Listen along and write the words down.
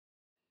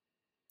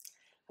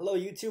Hello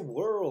YouTube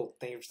world,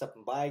 thank you for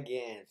stopping by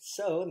again.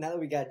 So now that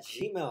we got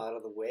Gmail out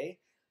of the way,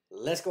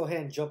 let's go ahead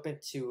and jump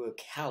into a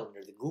calendar,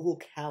 the Google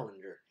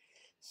Calendar.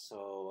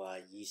 So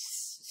you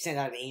send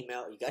out an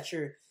email, you got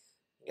your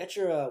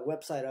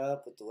website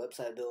up with the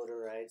website builder,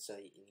 right? So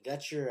you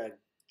got your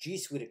G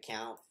Suite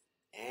account,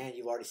 and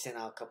you've already sent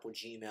out a couple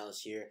Gmails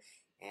here,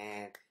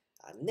 and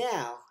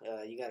now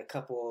you got a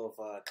couple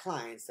of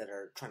clients that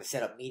are trying to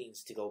set up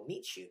meetings to go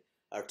meet you,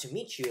 or to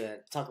meet you and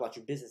talk about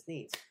your business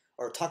needs,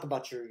 or talk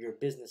about your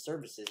business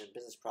services and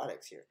business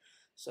products here.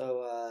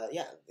 So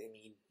yeah, I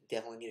mean, you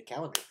definitely need a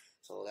calendar.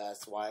 So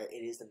that's why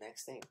it is the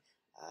next thing.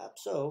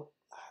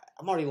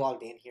 I'm already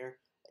logged in here.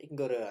 You can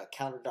go to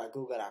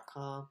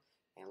calendar.google.com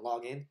and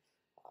log in.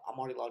 I'm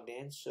already logged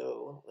in,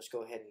 so let's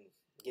go ahead and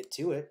get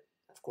to it.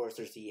 Of course,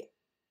 there's the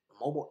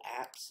mobile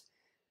apps.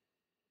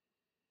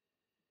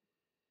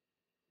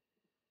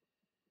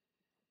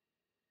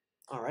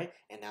 All right,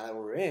 and now that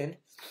we're in,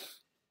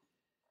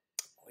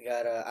 we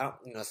got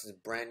this is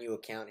a brand new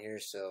account here,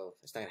 so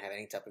it's not gonna have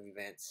any type of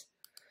events.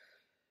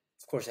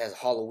 Of course, it has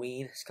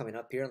Halloween. It's coming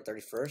up here on the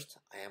 31st.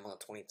 I am on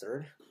the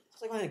 23rd.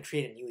 So I'm going to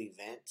create a new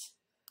event.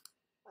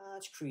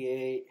 Let's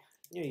create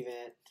new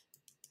event.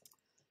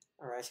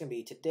 All right, it's going to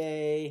be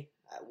today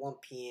at 1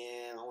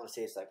 p.m. I want to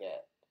say it's like at,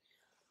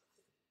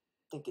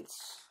 I think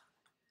it's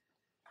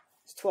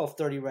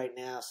 12:30 right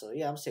now. So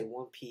yeah, I'm going to say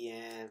 1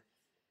 p.m.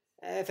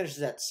 And it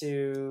finishes at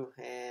 2,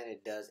 and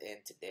it does end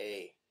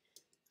today.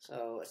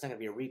 So it's not going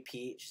to be a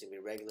repeat. It's just going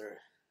to be a regular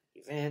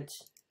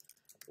event.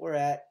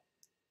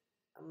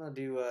 I'm going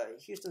to do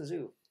Houston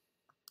Zoo.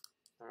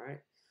 All right.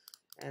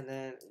 And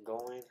then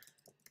going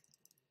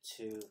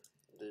to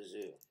the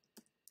zoo.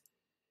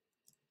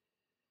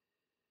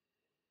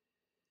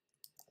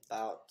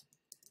 About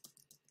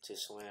to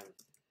swim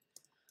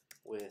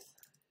with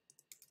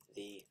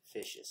the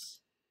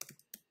fishes.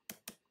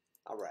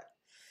 All right.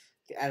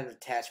 You can add an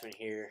attachment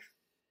here.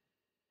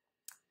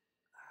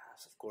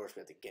 So of course,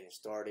 we have to get it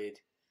started.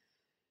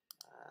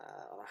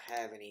 I don't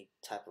have any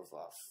type of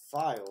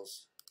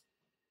files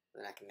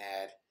that I can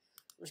add.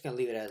 I'm just going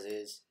to leave it as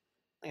is.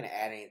 I'm not going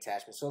to add any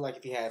attachments. So like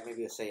if you have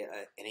maybe, let's say,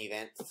 an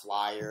event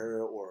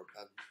flyer or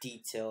a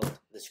detailed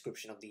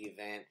description of the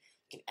event,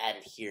 you can add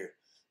it here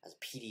as a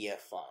PDF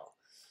file.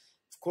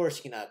 Of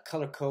course, you can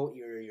color code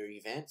your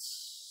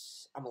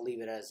events. I'm going to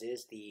leave it as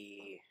is,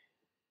 the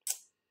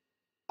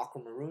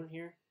aquamarine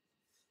here.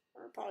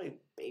 Or probably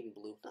baby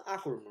blue. Not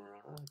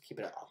aquamarine. I'll keep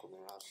it at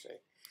aquamarine, I'll say.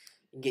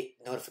 You can get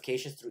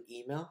notifications through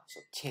email.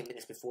 So 10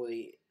 minutes before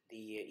the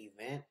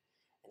event.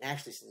 And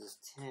actually, since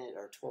it's 10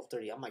 or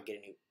 12:30, I might get a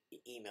new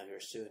email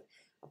here soon.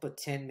 I'll put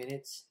 10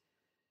 minutes,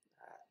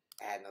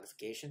 add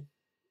notification.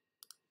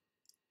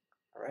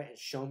 All right, and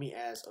show me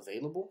as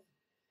available,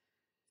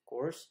 of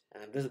course.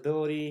 And then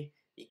visibility,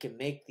 you can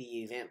make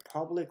the event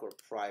public or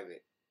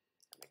private.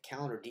 The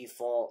calendar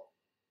default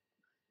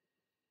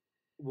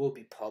will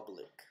be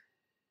public.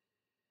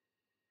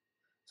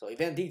 So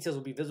event details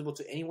will be visible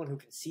to anyone who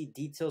can see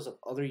details of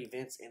other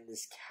events in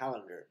this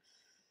calendar.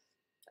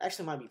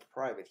 Actually, might be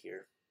private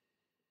here,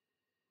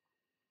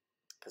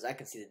 because I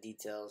can see the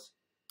details.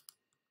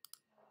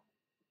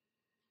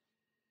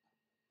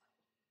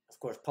 Of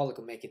course, public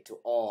will make it to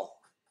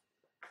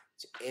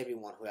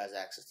everyone who has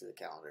access to the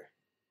calendar,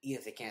 even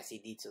if they can't see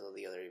details of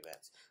the other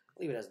events.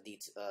 Leave it as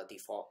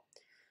default.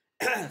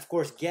 Of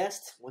course,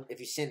 guest,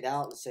 if you send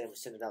out, let's say I'm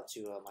send it out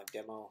to my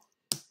demo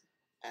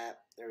app.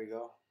 There we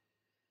go.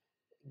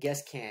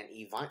 Guests can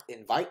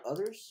invite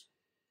others,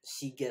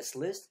 see guest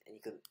list, and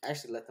you can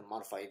actually let them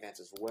modify events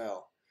as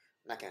well.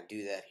 I'm not going to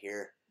do that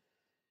here.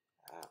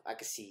 I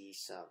could see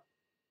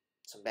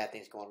some bad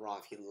things going wrong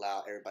if you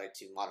allow everybody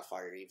to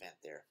modify your event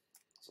there.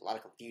 So a lot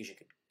of confusion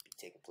could be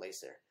taking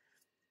place there.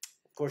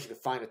 Of course, you can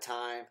find a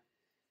time,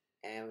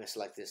 and we're going to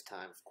select this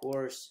time, of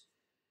course,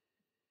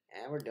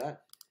 and we're done.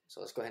 So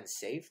let's go ahead and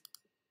save.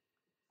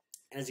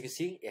 And as you can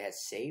see, it has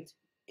saved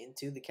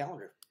into the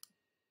calendar.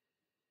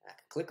 I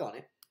can click on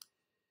it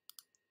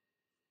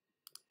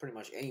pretty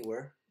much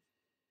anywhere,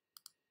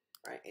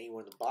 right?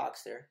 Anywhere in the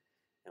box there,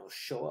 and it will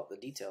show up the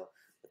detail,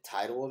 the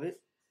title of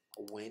it,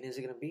 when is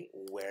it going to be,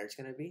 where it's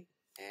going to be,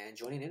 and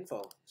joining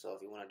info. So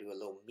if you want to do a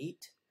little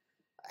meet,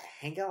 a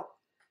hangout,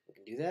 we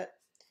can do that.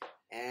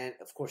 And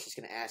of course, it's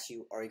going to ask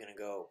you, are you going to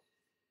go?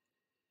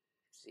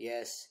 So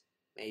yes,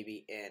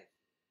 maybe, and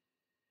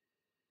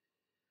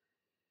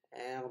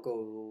I'm going to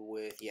go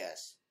with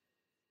yes.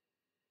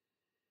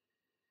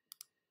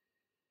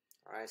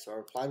 All right, so I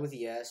replied with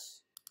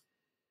yes.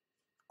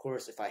 Of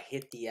course, if I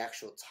hit the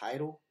actual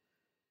title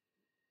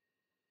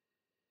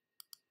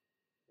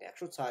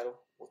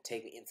will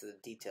take me into the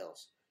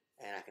details,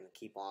 and I can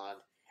keep on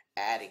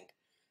adding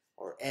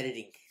or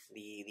editing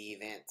the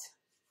event.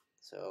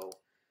 So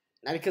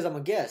not because I'm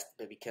a guest,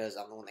 but because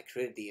I'm the one that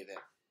created the event.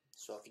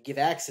 So if you give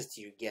access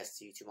to your guests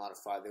to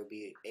modify, they'll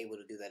be able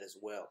to do that as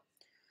well.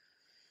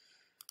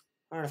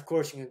 All right, of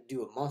course, you can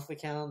do a monthly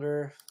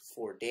calendar,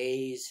 4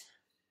 days,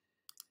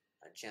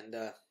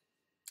 agenda.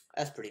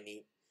 That's pretty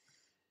neat.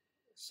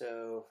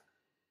 So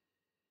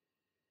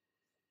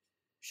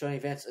showing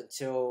events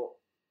until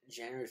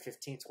January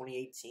 15th,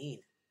 2018.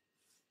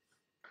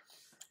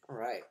 All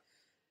right.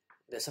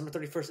 December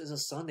 31st is a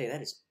Sunday.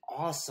 That is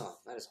awesome.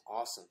 That is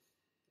awesome.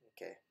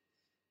 Okay.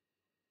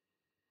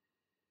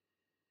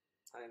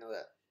 I didn't know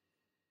that.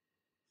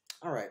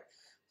 All right.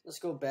 Let's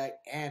go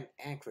back. And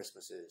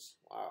Christmas is.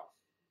 Wow.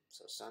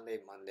 So Sunday,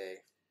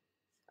 Monday.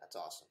 That's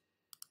awesome.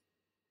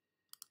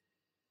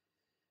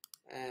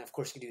 And of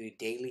course, you can do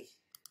daily,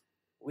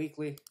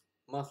 weekly,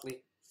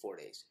 monthly, 4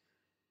 days.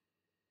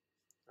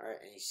 All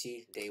right. And you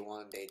see day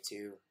 1, day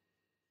 2.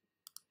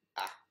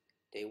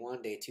 Day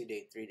 1, day 2,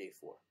 day 3, day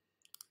 4.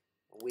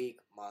 A week,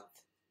 month.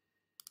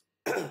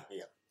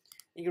 Yeah.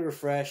 You can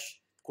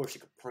refresh. Of course,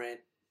 you can print.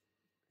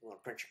 You want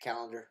to print your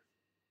calendar,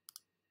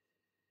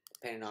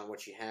 depending on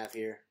what you have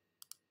here.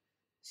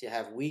 See, I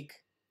have week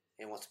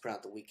and wants to print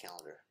out the week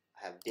calendar.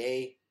 I have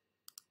day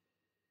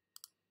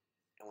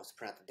and wants to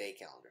print out the day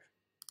calendar.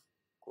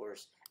 Of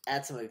course,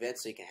 add some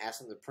events so you can have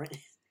something to print.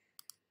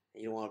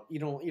 You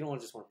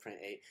don't just want to print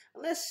 8,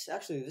 unless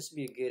actually this would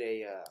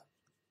be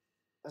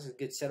that's a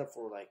good setup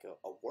for like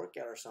a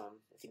workout or something.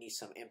 If you need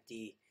some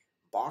empty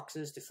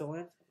boxes to fill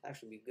in,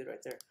 actually be good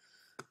right there.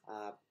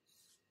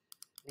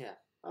 Yeah,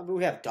 I mean,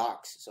 we have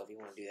docs, so if you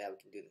want to do that,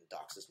 we can do it in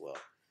docs as well.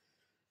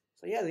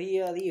 So yeah,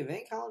 the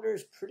event calendar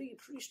is pretty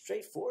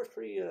straightforward.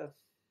 Pretty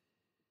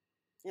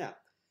yeah.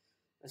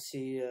 Let's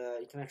see.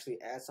 You can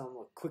actually add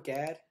some quick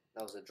add.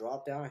 That was a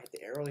drop down. I hit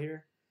the arrow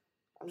here.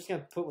 I'm just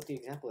gonna put what the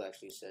example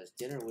actually says.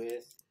 Dinner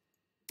with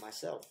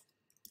myself.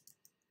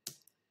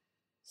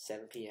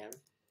 7 p.m.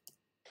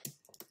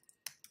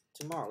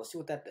 tomorrow. Let's see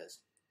what that does.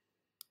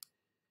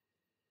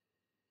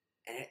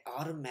 And it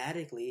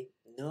automatically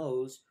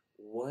knows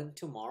when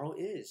tomorrow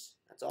is.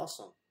 That's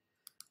awesome.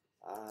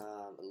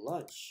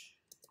 Lunch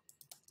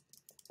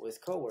with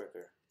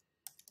coworker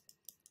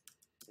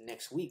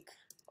next week,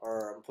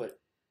 or I'm put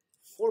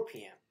 4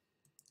 p.m.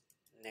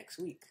 next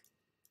week.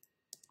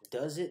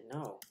 Does it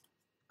know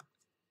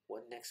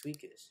what next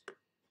week is?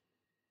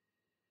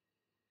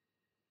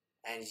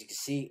 And as you can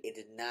see, it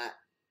did not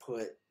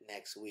put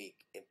next week.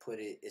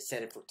 It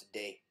set it for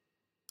today.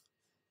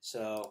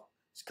 So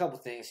there's a couple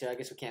things here. I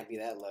guess we can't be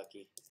that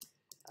lucky.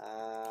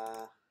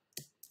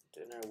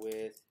 Dinner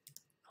with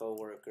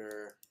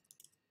coworker.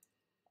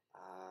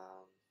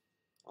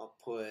 I'll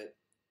put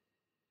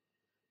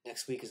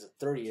next week is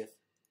the 30th.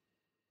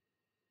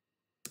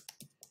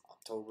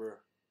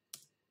 October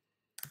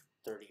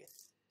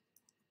 30th.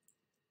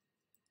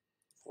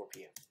 4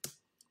 p.m.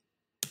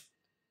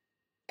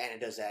 And it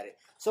does add it.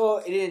 So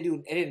it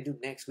didn't do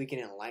next week. It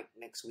didn't like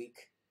next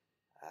week.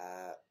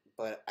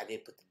 But I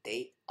did put the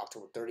date,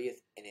 October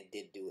 30th, and it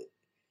did do it.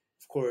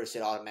 Of course,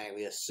 it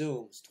automatically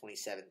assumes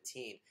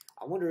 2017.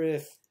 I wonder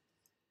if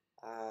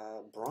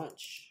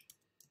brunch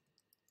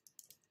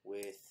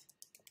with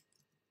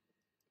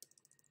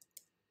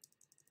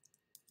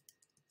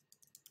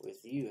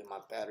you, and my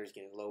battery's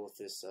getting low with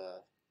this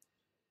the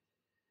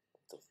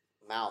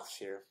mouths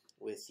here.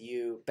 With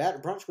you,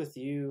 brunch with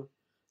you.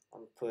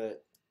 I'm gonna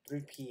put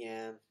 3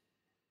 p.m.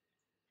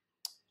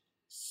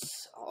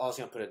 I'm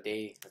also gonna put a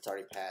day that's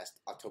already passed,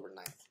 October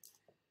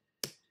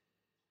 9th.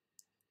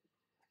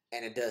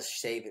 And it does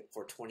save it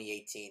for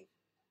 2018.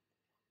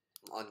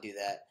 Undo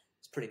that.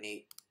 It's pretty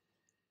neat.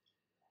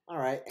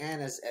 Alright,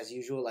 and as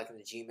usual, like in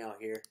the Gmail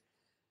here,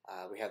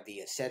 we have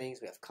the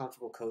settings. We have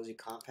comfortable, cozy,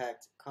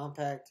 compact.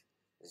 Compact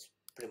is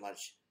pretty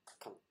much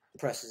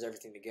compresses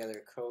everything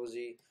together.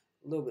 Cozy,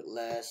 a little bit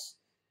less,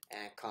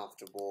 and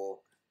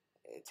comfortable.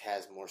 It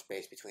has more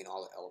space between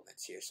all the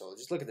elements here. So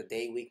just look at the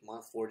day, week,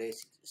 month, 4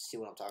 days. See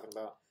what I'm talking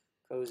about.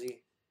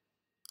 Cozy,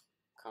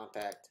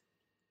 compact,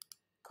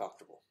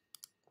 comfortable.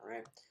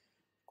 Alright.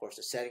 Of course,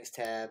 the settings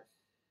tab.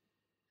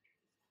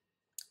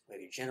 We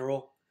have your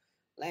general.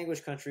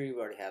 Language, country, we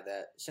already have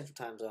that. Central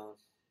time zone.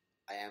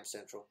 I am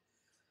central.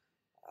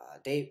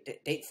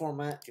 Date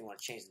format. If you want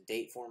to change the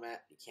date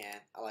format, you can.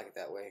 I like it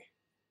that way.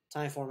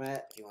 Time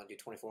format. If you want to do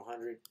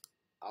 2400,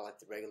 I like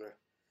the regular.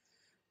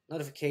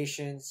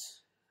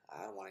 Notifications.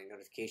 I don't want any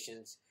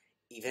notifications.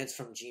 Events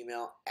from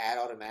Gmail add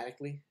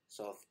automatically.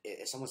 So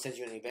if someone sends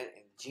you an event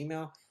in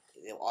Gmail,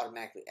 they'll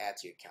automatically add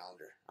to your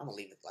calendar. I'm going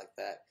to leave it like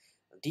that.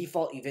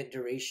 Default event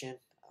duration,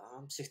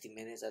 60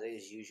 minutes. That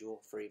is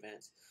usual for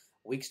events.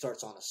 Week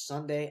starts on a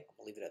Sunday.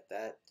 I'm going to leave it at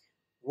that.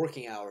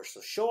 Working hours.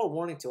 So show a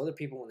warning to other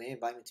people when they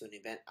invite me to an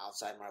event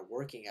outside my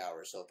working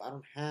hours. So if I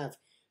don't have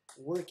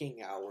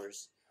working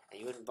hours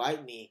and you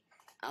invite me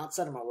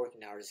outside of my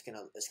working hours,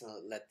 it's gonna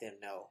let them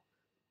know.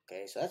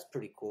 Okay, so that's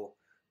pretty cool.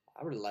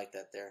 I really like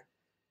that there.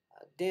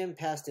 Dim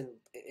past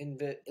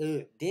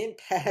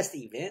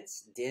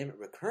events, dim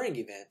recurring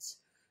events.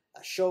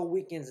 Show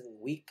weekends and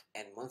week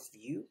and month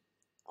view.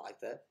 I like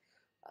that.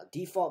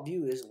 Default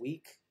view is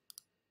week.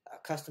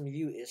 Custom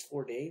view is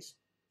 4 days.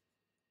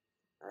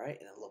 Alright,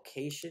 and then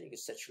location, you can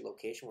set your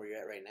location where you're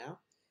at right now.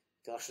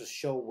 You can also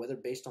show weather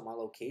based on my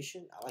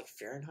location. I like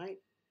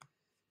Fahrenheit.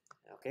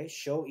 Okay,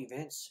 show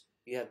events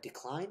you have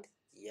declined.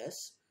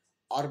 Yes.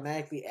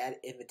 Automatically add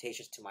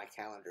invitations to my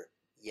calendar.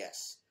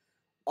 Yes.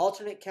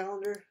 Alternate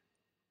calendar,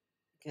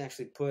 you can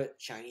actually put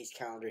Chinese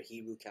calendar,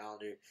 Hebrew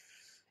calendar,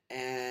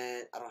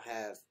 and I don't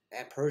have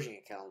a Persian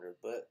calendar,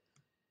 but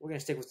we're going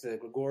to stick with the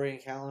Gregorian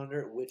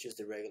calendar, which is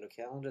the regular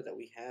calendar that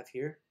we have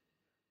here.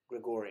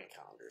 Gregorian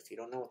calendar. If you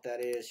don't know what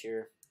that is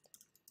here,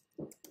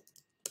 I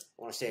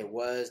want to say it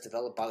was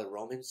developed by the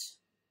Romans.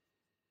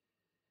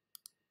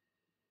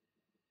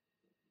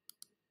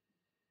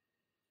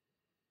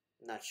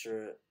 I'm not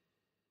sure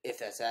if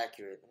that's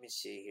accurate. Let me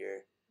see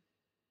here.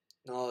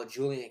 No,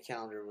 Julian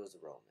calendar was the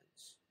Romans.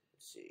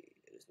 Let's see.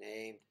 It was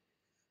named.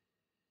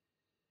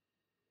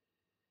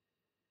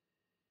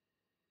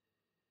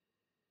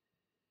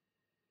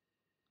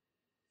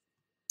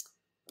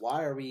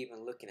 Why are we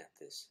even looking at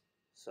this?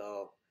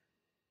 So,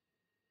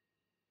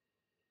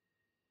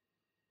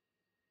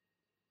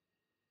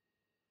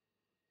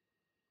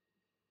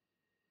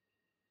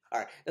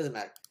 alright, doesn't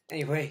matter.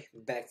 Anyway,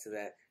 back to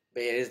that.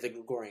 But it is the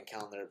Gregorian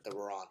calendar that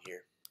we're on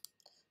here.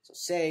 So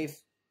save.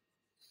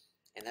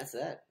 And that's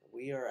that.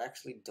 We are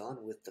actually done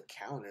with the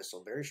calendar.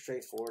 So very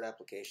straightforward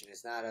application.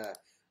 It's not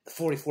the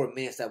 44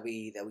 minutes that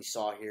we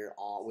saw here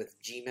on with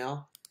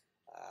Gmail.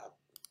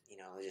 You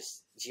know,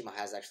 just Gmail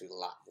has actually a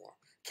lot more.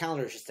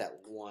 Calendar is just that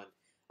one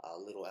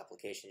little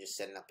application, just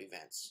setting up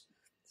events.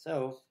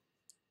 So,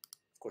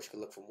 of course, you can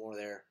look for more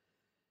there.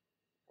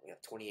 We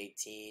have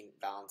 2018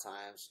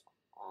 Valentine's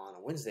on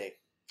a Wednesday,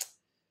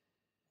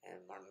 and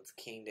Martin Luther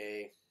King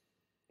Day.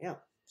 Yeah,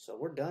 so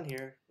we're done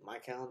here. My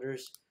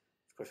calendars.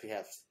 Of course, we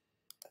have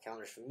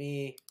calendars for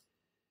me.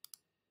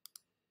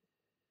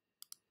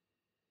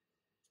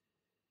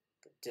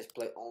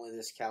 Display only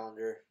this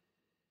calendar.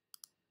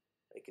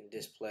 They can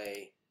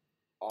display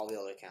all the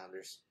other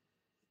calendars.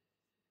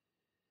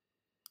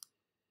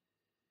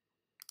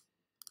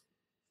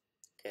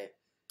 Okay.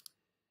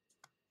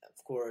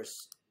 Of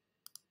course,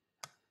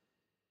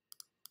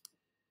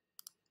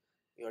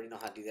 you already know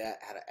how to do that.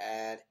 How to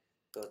add.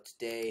 Go to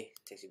today.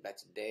 Takes you back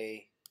to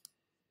today.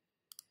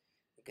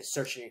 You can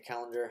search in your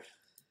calendar.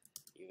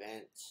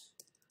 Event.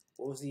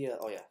 What was the?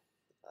 Oh yeah.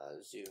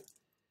 Zoo.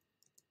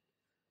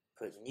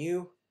 Put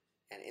new.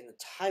 And in the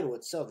title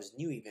itself is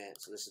new event.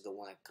 So this is the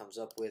one that comes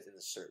up with in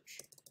the search.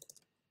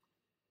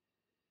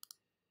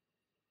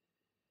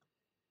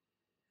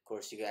 Of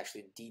course, you can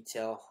actually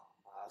detail.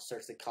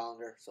 Search the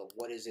calendar. So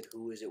what is it?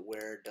 Who is it?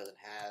 Where? It doesn't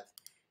have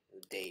the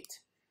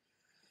date.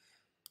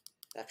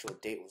 The actual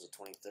date was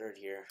the 23rd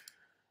here.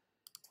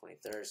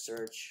 23rd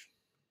search.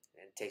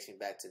 And it takes me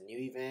back to the new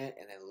event.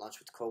 And then lunch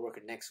with the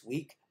coworker next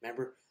week.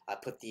 Remember, I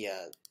put the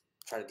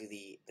try to do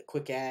the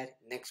quick ad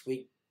next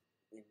week.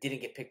 It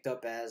didn't get picked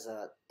up as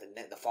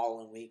the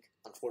following week,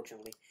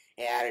 unfortunately.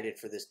 I added it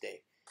for this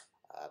day.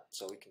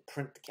 So we can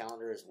print the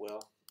calendar as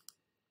well.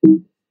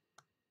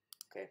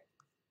 Okay.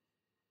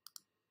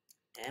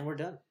 And we're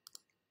done.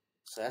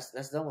 So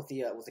that's done with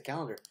the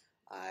calendar.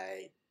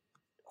 I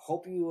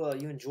hope you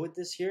you enjoyed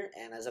this here.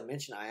 And as I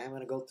mentioned, I am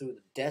going to go through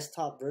the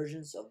desktop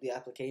versions of the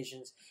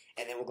applications,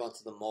 and then we'll go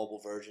into the mobile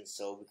version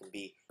so we can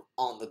be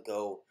on the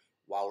go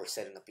while we're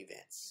setting up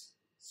events.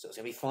 So it's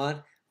going to be fun.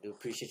 I do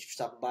appreciate you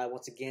stopping by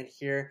once again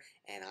here,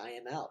 and I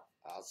am out.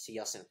 I'll see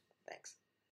y'all soon. Thanks.